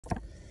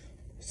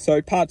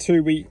So part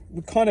two, we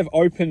kind of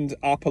opened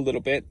up a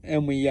little bit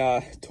and we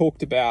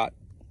talked about,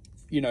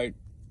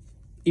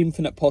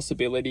 infinite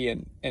possibility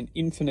and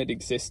infinite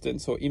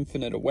existence or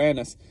infinite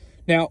awareness.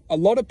 Now, a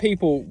lot of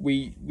people,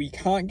 we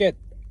can't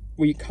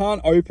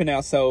open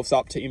ourselves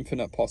up to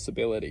infinite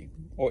possibility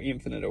or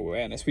infinite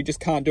awareness. We just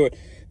can't do it.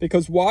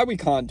 Because why we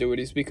can't do it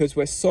is because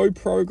we're so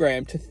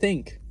programmed to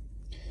think.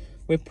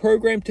 We're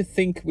programmed to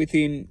think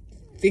within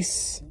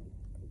this...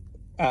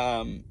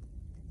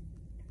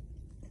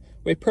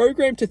 we're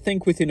programmed to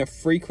think within a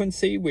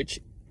frequency which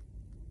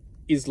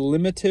is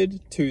limited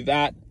to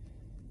that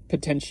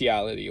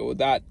potentiality or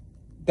that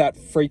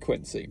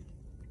frequency.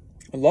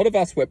 A lot of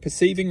us, we're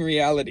perceiving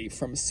reality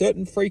from a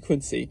certain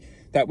frequency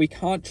that we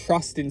can't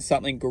trust in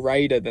something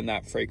greater than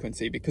that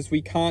frequency because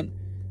we can't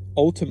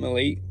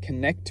ultimately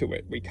connect to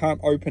it. We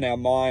can't open our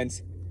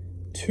minds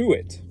to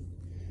it.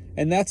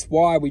 And that's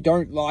why we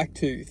don't like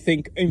to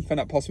think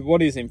infinite possibility.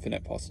 What is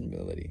infinite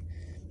possibility?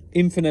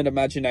 Infinite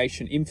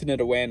imagination,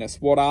 infinite awareness.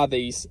 What are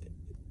these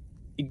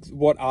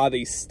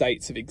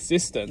states of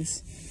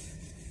existence?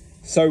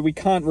 So we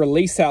can't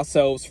release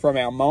ourselves from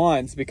our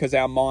minds because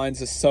our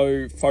minds are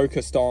so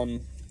focused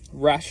on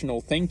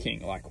rational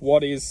thinking. Like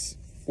what is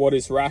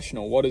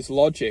rational? What is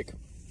logic?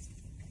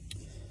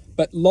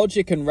 But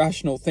logic and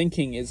rational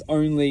thinking is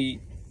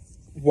only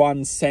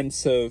one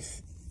sense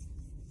of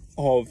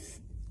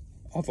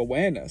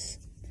awareness.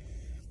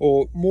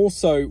 Or more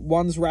so,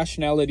 one's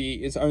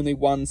rationality is only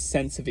one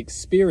sense of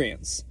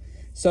experience.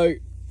 So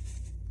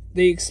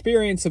the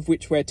experience of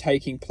which we're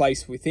taking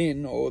place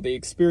within, or the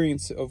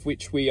experience of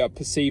which we are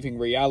perceiving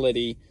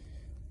reality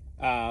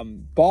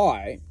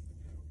by,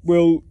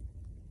 will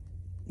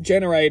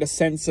generate a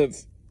sense of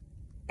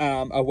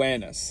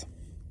awareness.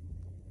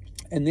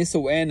 And this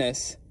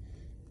awareness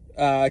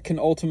can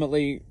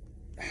ultimately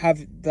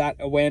have that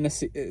awareness,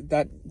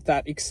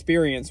 that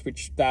experience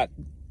which that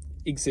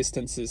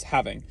existence is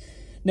having.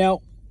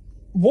 Now,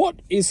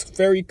 what is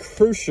very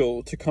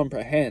crucial to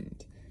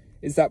comprehend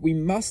is that we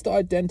must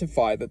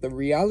identify that the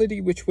reality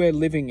which we're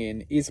living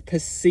in is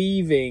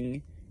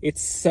perceiving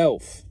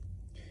itself.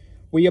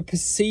 We are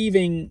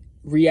perceiving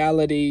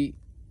reality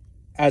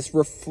as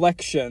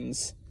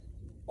reflections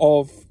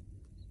of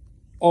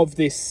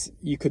this,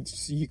 you could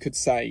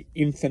say,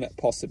 infinite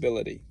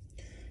possibility.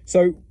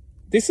 So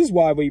this is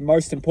why we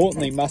most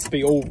importantly must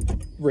be all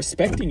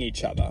respecting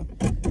each other,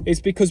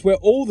 is because we're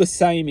all the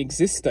same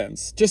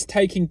existence, just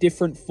taking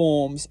different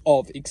forms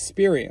of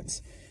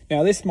experience.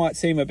 Now, this might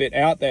seem a bit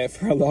out there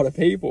for a lot of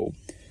people,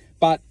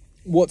 but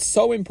what's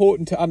so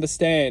important to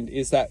understand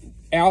is that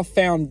our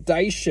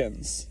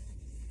foundations,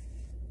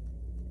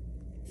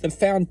 the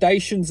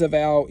foundations of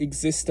our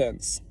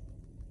existence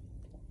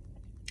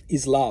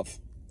is love.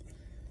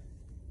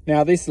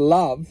 Now, this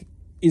love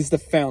is the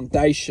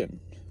foundation.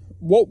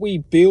 What we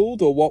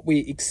build or what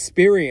we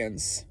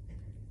experience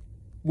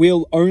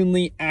will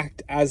only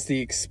act as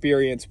the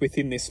experience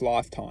within this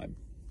lifetime.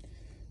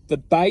 The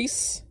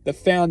base, the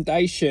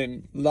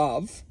foundation,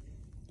 love,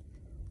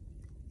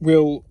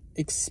 will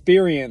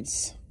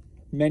experience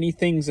many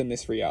things in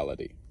this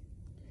reality.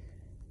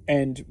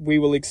 And we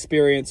will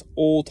experience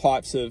all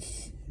types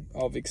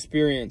of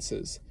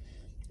experiences.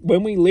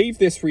 When we leave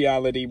this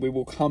reality, we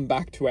will come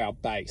back to our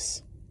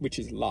base, which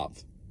is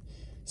love.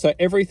 So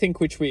everything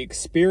which we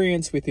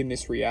experience within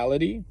this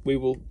reality, we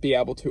will be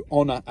able to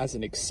honor as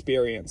an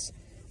experience.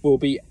 We'll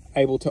be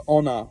able to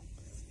honor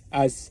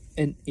as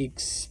an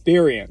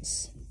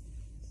experience.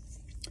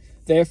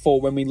 Therefore,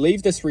 when we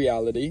leave this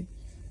reality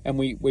and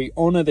we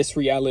honor this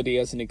reality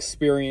as an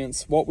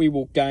experience, what we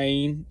will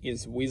gain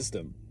is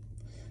wisdom.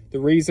 The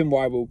reason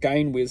why we'll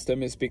gain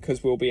wisdom is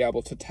because we'll be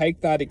able to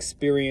take that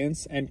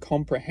experience and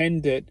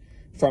comprehend it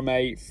from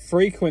a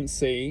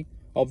frequency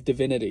of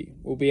divinity.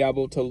 We'll be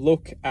able to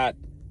look at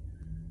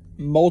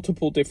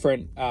multiple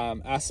different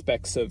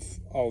aspects of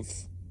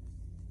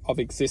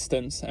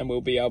existence, and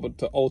we'll be able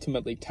to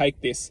ultimately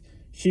take this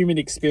human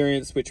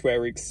experience which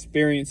we're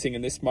experiencing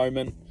in this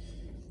moment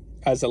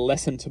as a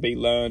lesson to be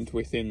learned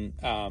within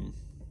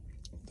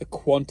the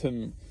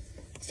quantum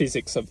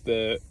physics of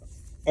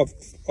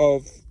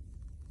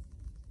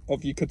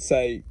you could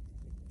say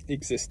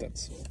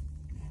existence.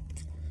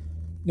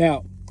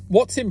 Now,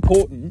 what's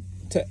important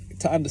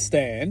to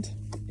understand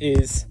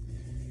is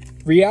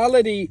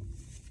reality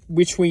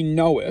which we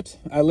know it,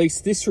 at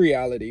least this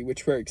reality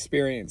which we're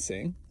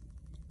experiencing,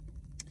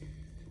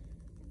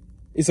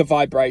 is a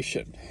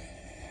vibration.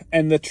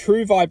 And the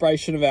true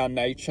vibration of our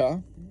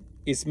nature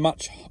is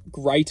much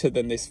greater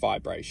than this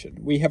vibration.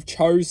 We have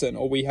chosen,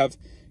 or we have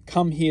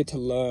come here to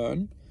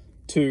learn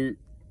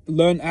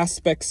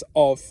aspects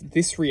of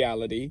this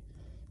reality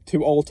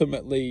to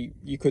ultimately,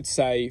 you could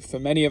say, for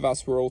many of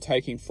us, we're all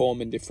taking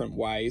form in different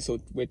ways, or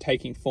we're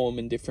taking form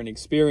in different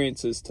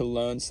experiences to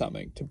learn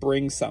something, to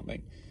bring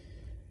something.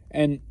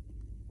 And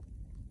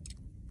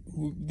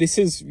this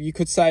is, you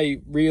could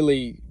say,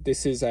 really,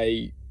 this is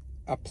a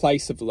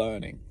place of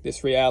learning.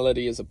 This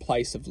reality is a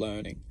place of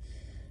learning.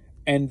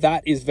 And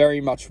that is very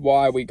much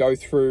why we go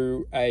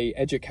through a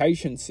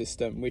education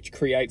system which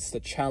creates the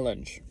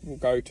challenge. We'll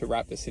go to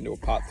wrap this into a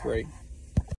part 3.